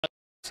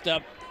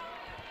Up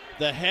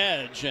the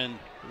hedge, and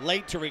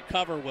late to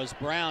recover was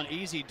Brown.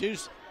 Easy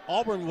deuce.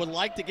 Auburn would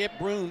like to get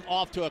Broome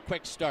off to a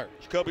quick start.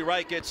 Jacoby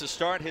Wright gets a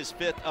start, his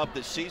 5th of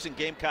the season.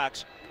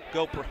 Gamecocks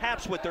go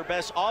perhaps with their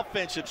best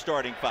offensive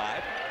starting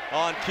 5.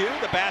 On cue,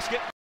 the basket,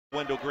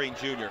 Wendell Green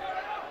Jr.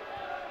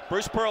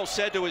 Bruce Pearl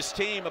said to his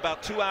team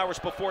about 2 hours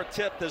before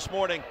tip this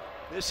morning,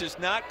 this is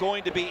not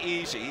going to be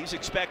easy. He's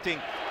expecting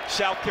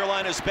South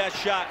Carolina's best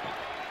shot.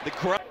 The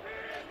crowd.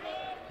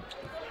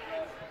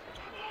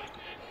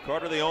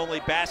 Carter the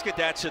only basket,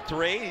 that's a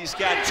 3. He's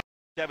got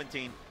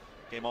 17.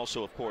 Game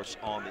also, of course,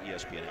 on the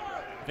ESPN.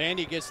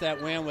 Vandy gets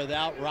that win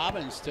without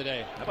Robbins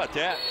today. How about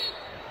that?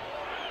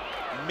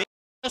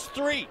 Just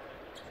 3.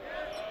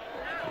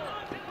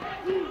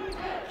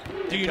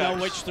 Do you know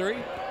which 3?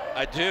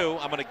 I do.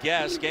 I'm going to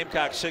guess.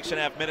 Gamecocks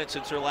 6.5 minutes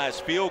since their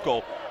last field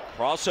goal.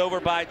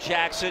 Crossover by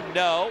Jackson.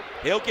 No.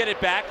 He'll get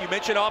it back. You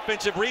mentioned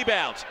offensive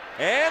rebounds.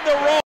 And the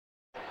roll.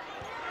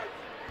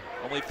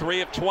 Only 3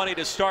 of 20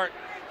 to start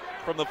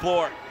from the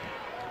floor.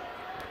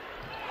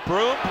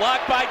 Broome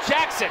blocked by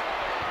Jackson.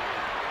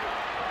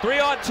 3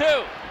 on 2.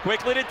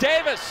 Quickly to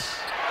Davis.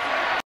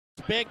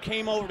 Big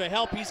came over to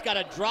help. He's got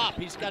to drop.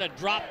 He's got to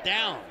drop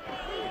down.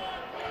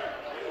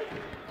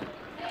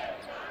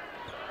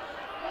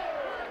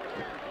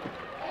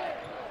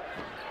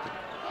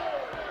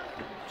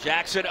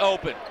 Jackson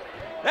open.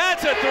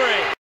 That's a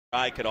 3.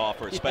 I could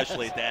offer,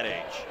 especially at that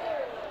age.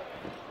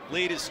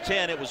 Lead is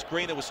 10. It was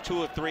Green that was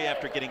 2 of 3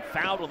 after getting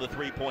fouled on the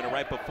 3-pointer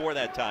right before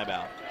that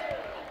timeout.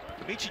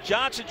 Michi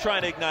Johnson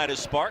trying to ignite his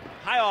spark.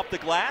 High off the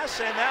glass,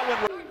 and that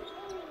one.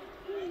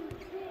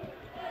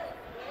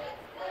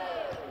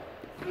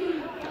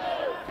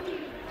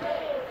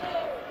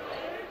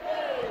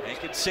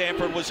 Hankin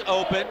Sanford was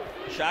open.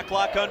 Shot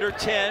clock under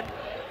 10.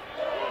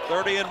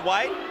 30 and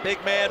White.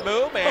 Big man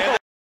move,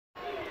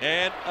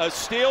 and a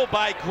steal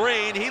by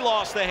Green. He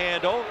lost the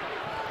handle.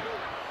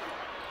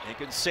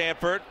 Hankin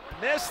Sanford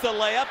missed the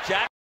layup.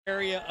 Jack.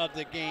 Area of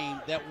the game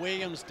that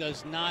Williams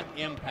does not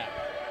impact,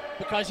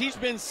 because he's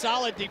been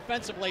solid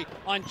defensively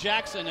on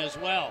Jackson as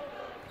well.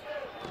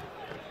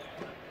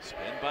 Spin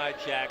by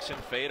Jackson,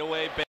 fade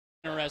away.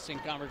 Interesting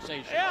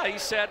conversation. Yeah, he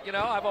said, you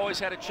know, I've always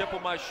had a chip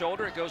on my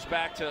shoulder. It goes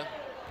back to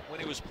when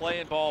he was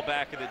playing ball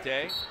back in the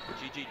day.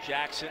 G.G.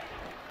 Jackson.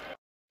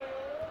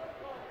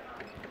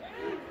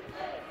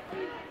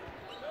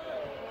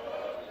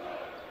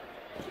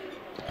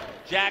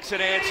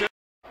 Jackson answered.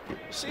 We'll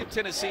see if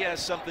Tennessee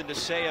has something to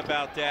say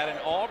about that, and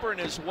Auburn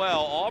as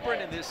well. Auburn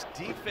in this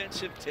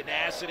defensive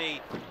tenacity,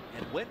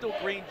 and Wendell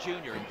Green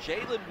Jr. and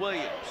Jalen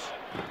Williams,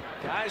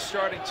 guys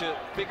starting to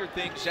figure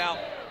things out.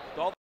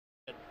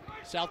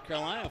 South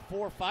Carolina 4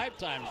 or 5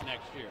 times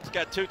next year. He's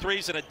got 2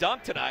 threes and a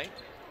dunk tonight.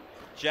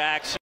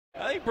 Jackson.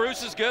 I think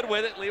Bruce is good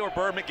with it. Leo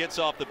Berman gets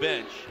off the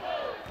bench.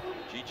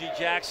 G.G.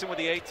 Jackson with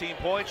the 18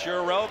 points.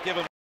 Euro, give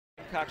him.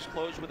 Gamecocks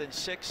closed within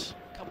 6.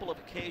 Couple of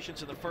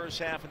occasions in the first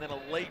half, and then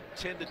a late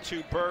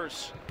 10-2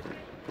 burst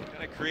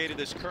kind of created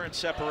this current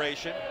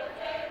separation.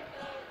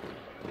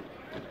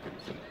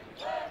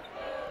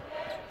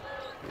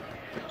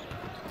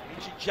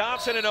 Michi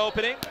Johnson an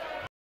opening.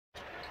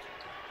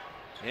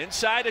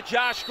 Inside to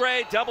Josh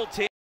Gray, double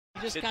team.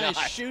 He just kind of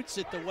shoots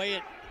it the way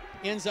it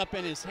ends up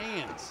in his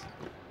hands.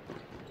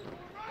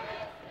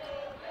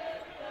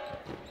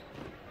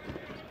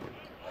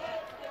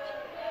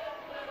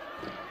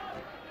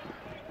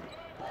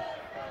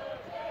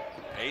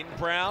 Aiden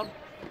Brown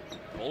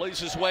bullies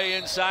his way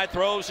inside,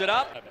 throws it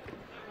up.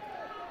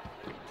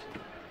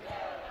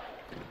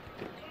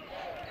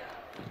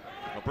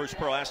 Well, Bruce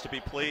Pearl has to be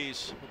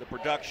pleased with the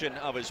production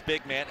of his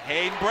big man,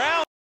 Hayden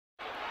Brown.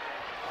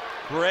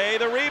 Gray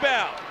the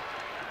rebound.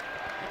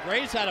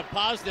 Gray's had a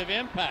positive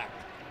impact.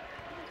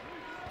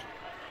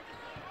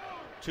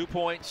 2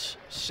 points,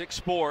 6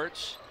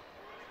 boards.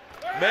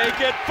 Make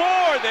it 4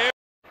 there.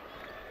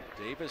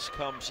 Davis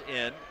comes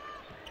in.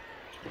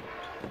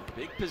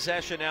 Big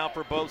possession now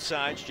for both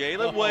sides.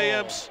 Jalen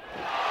Williams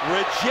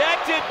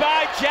rejected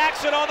by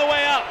Jackson on the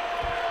way up.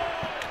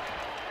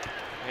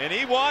 And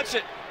he wants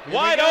it.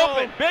 Wide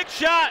open. Big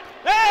shot.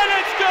 And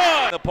it's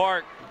good. The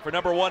park for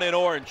number 1 in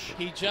orange.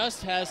 He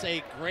just has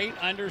a great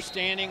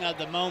understanding of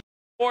the moment.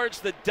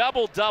 Towards the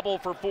double-double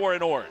for 4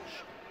 in orange.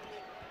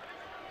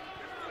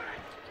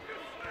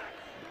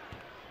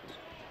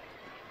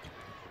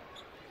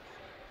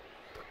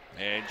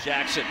 And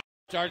Jackson.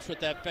 Starts with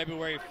that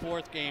February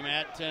 4th game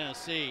at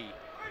Tennessee.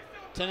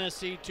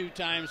 Tennessee 2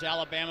 times,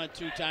 Alabama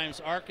 2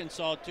 times,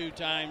 Arkansas 2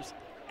 times,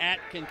 at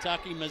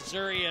Kentucky,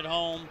 Missouri at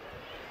home.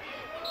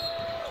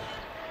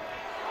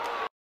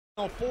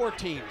 4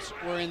 teams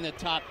were in the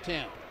top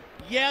 10.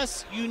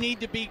 Yes, you need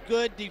to be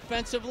good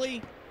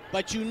defensively,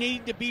 but you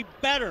need to be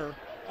better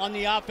on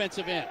the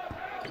offensive end.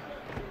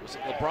 Was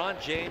it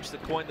LeBron James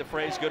that coined the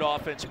phrase good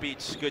offense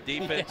beats good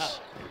defense?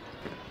 Yeah.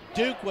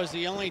 Duke was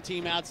the only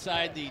team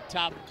outside the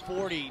top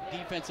 40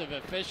 defensive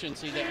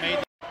efficiency that made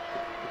it.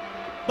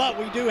 But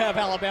we do have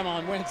Alabama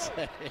on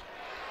Wednesday.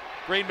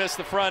 Green missed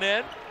the front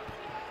end.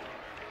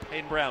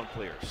 Hayden Brown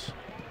clears.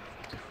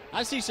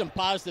 I see some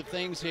positive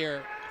things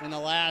here in the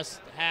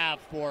last half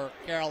for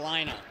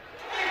Carolina.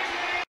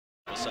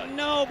 Sudden.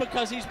 No,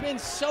 because he's been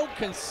so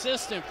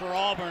consistent for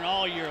Auburn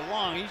all year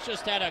long. He's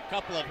just had a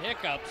couple of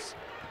hiccups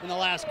in the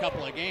last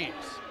couple of games.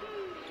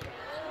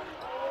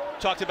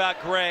 Talked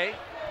about Gray.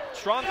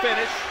 Strong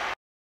finish.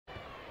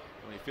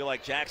 When you feel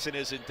like Jackson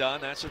isn't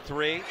done, that's a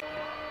three.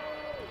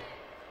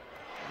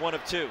 1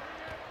 of 2.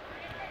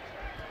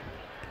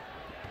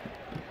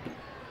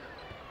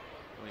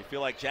 When you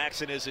feel like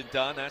Jackson isn't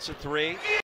done, that's a three.